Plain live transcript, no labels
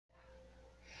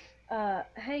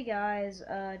Hey guys,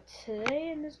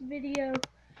 today in this video,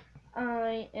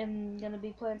 I am gonna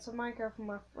be playing some Minecraft with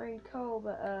my friend Cole,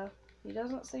 but, he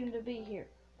doesn't seem to be here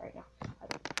right now.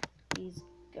 He's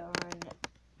gone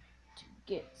to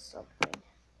get something.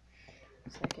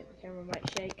 Second, the camera might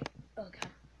shake. Oh god.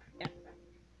 Yeah.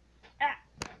 Ah!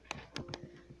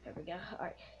 There we go.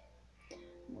 Alright.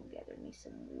 I'm gonna gather me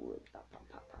some wood. Pop, pop,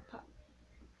 pop, pop, pop.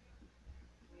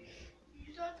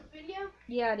 You start the video?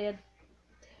 Yeah, I did.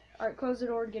 Alright, close the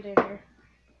door and get in here.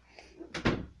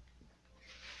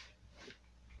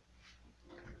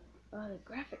 The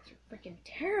graphics are freaking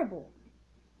terrible.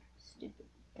 Stupid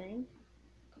thing.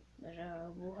 But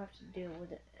we'll have to deal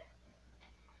with it.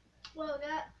 Well,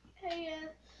 hey,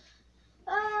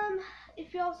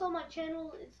 if y'all saw my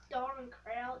channel, it's Darwin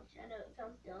Crouch. I know it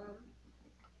sounds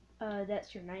dumb.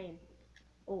 That's your name.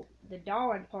 Oh, the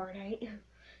Darwin part ain't.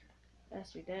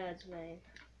 That's your dad's name.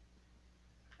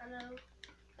 I know.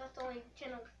 That's the only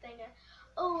channel thing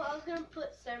I was gonna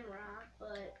put Samurai,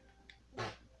 but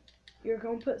You're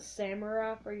gonna put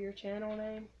Samurai for your channel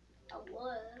name? I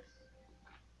was.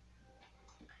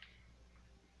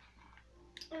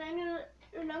 And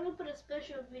I'm gonna put a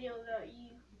special video about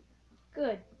you.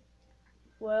 Good.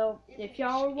 Well, if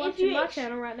y'all are watching my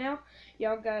channel right now,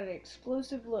 y'all got an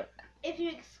exclusive look. If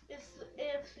you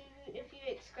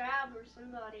subscribe or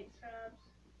somebody subscribes,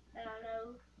 then I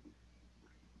know.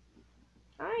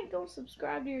 I ain't gonna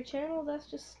subscribe to your channel. That's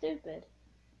just stupid.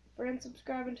 Friend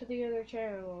subscribing to the other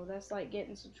channel, that's like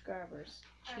getting subscribers.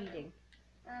 Cheating.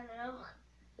 I know.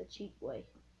 The cheap way.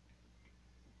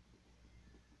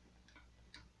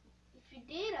 If you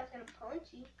did, I was gonna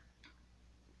punch you.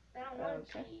 I don't want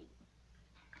to cheat.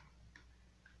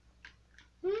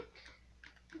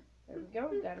 There we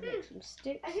go. Gotta make some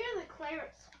sticks. I hear the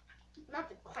Clarence. Not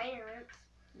the Clarence.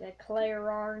 The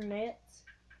clarinets.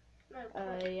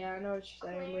 No, yeah, I know what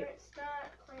you're saying. Clarence,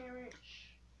 not Clarence.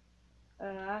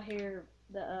 I hear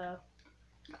the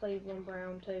Cleveland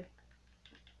Brown too.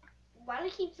 Why do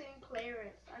you keep saying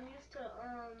Clarence? I'm used to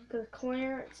Cause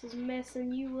Clarence is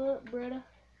messing you up, brother.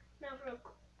 No, bro.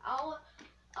 All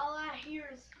I hear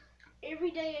is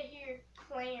every day I hear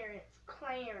Clarence,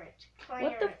 Clarence,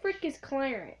 Clarence. What the frick is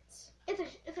Clarence? It's a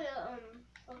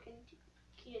fucking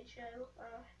kid show.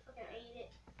 Fucking ate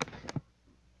it.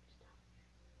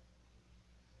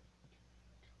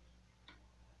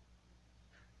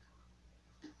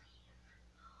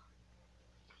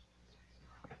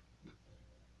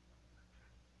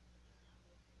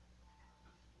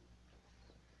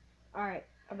 Alright,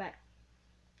 I'm back.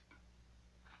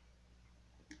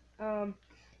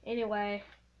 Anyway.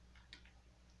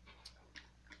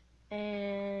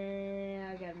 And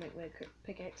I gotta make my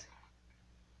pickaxe.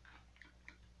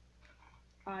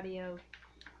 Audio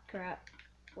crap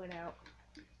went out.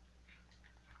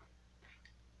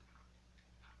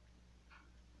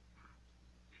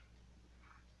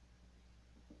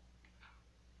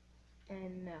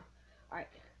 And now, alright.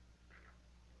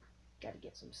 Gotta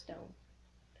get some stone.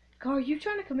 Carl, are you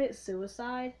trying to commit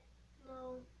suicide?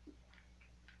 No.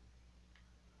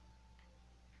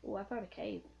 Oh, I found a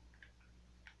cave.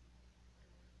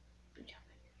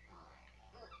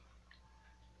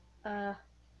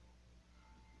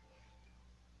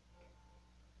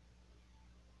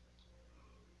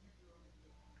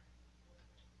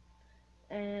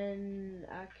 And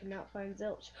I cannot find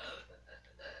Zilch.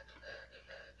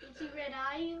 You see red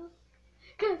eyes?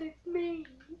 Cause it's me,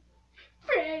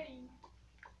 Freddy.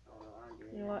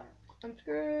 You know what? I'm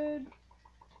screwed.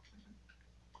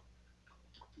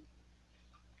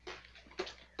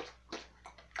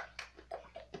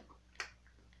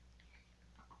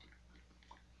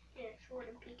 Yeah, sword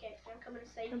and pickaxe. I'm coming to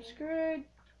save you. I'm screwed.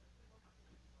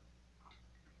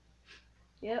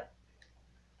 Yep.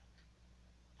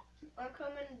 I'm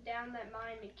coming down that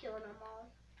mine and killing them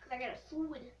all. Cause I got a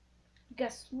sword. You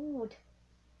got sword.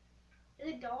 Is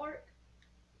it dark?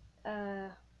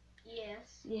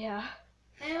 Yes. Yeah.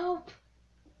 Help!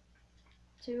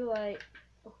 Too late.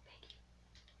 Oh,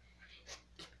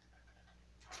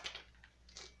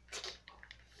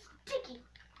 Piggy.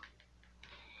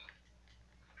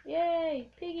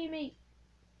 Yay! Piggy meat.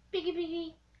 Piggy,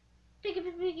 piggy. Piggy,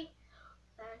 piggy, piggy.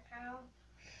 Cow.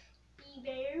 Be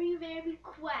very, very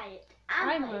quiet.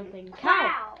 I'm hunting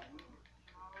cow.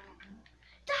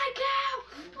 Die, cow!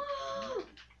 Oh.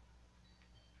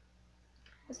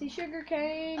 I see sugar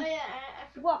cane. Oh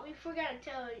yeah, What? We forgot to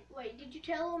tell you. Wait, did you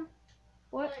tell them?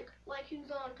 What? Like who's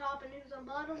on top and who's on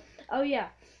bottom? Oh yeah.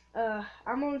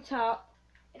 I'm on top.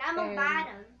 And I'm on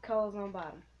bottom. Cole's on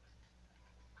bottom.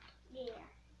 Yeah.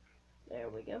 There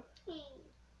we go. Yeah.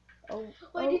 Oh.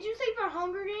 Wait, did you say for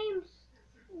Hunger Games?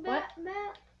 What?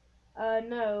 Matt?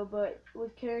 No, but we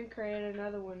can create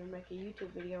another one and make a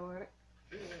YouTube video on it.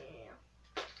 Yeah.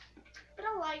 But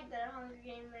I like that Hunger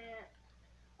Game map.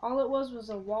 All it was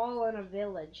a wall and a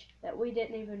village that we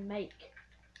didn't even make.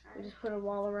 We just put a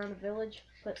wall around a village,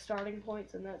 put starting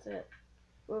points, and that's it.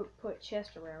 We put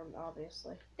chests around,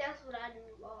 obviously. That's what I do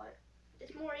a lot.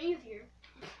 It's more easier.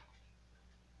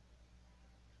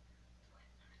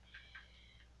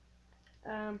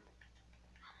 I'm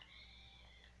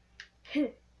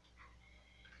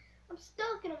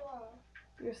stuck in a wall.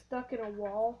 You're stuck in a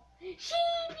wall? Sheepy!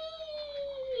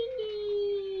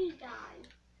 Die.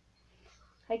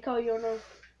 Hey, Cole, you wanna...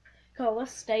 Cole,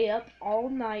 let's stay up all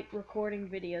night recording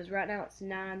videos. Right now it's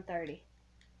 9:30.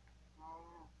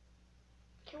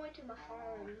 Can't wait till my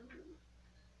phone.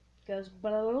 Goes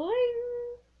bling.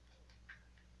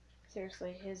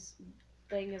 Seriously, his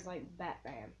thing is like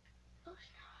Batman. Oh,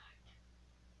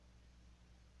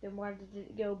 Then why did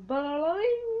it go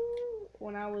bling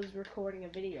when I was recording a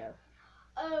video?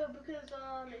 oh, because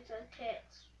it's a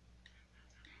text.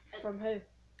 From who?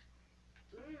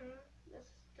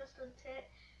 That's just a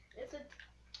text. It's a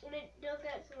when it does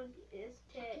that, so it's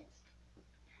text.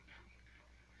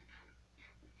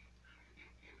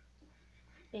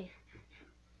 Eh.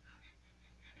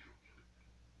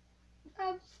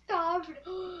 I'm starving.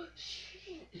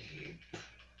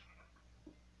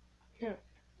 Yeah.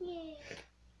 Yeah.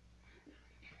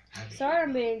 Sorry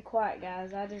I'm being quiet,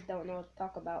 guys. I just don't know what to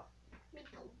talk about. Me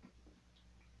too.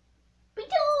 Me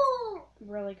too. I'm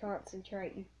really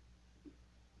concentrating.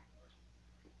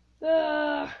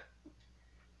 Ugh.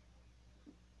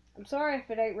 I'm sorry if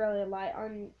it ain't really light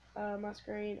on my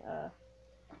screen.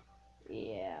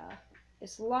 Yeah.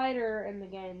 It's lighter in the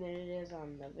game than it is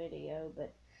on the video,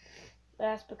 but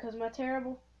that's because my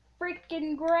terrible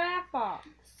freaking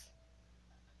graphics.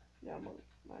 No, I'm gonna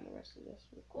mind the rest of this.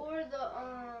 Or the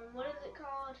what is it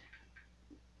called?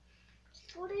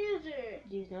 What is it?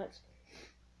 These nuts.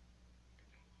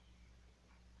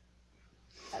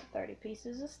 At 30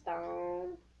 pieces of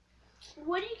stone.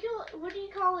 What do you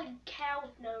call a cow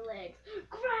with no legs?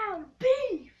 Ground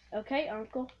beef. Okay,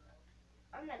 Uncle.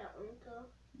 I'm not an uncle.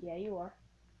 Yeah, you are.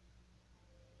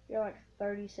 You're like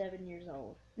 37 years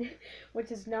old,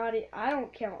 which is not. I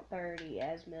don't count 30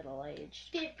 as middle aged.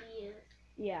 50 is.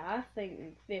 Yeah, I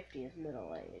think 50 is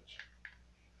middle age.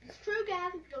 It's true,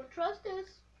 guys. If you don't trust us,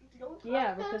 if you don't trust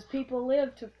Yeah, us. because people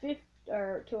live to 50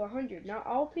 or to 100. Not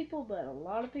all people, but a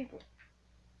lot of people.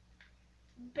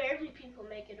 Barely people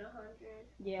make it 100.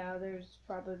 Yeah, there's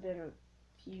probably been a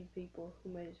few people who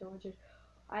made it to 100.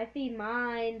 I feed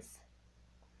mines.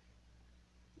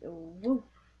 Oh, woo.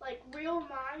 Like real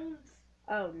mines.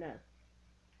 Oh no.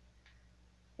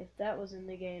 If that was in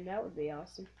the game, that would be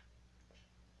awesome.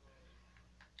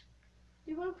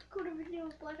 Do you want to record a video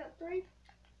with Black Ops 3?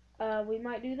 We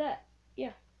might do that.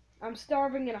 Yeah. I'm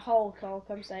starving in a hole, Cole.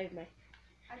 Come save me.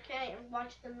 I can't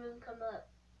watch the moon come up.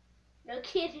 No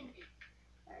kidding.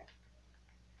 Alright.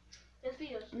 This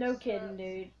video No kidding,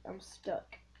 dude. I'm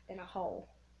stuck in a hole.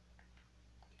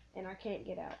 And I can't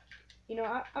get out. You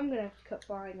know, I'm gonna have to cut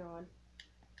flying on.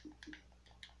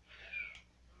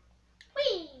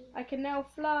 Whee! I can now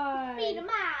fly. Be the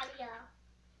Mario.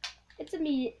 It's a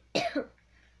me.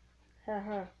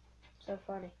 Haha. So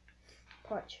funny.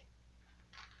 Punch.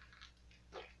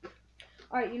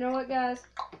 Alright, you know what, guys?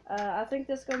 I think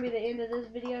that's gonna be the end of this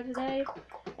video today.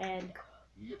 And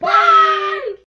Bye!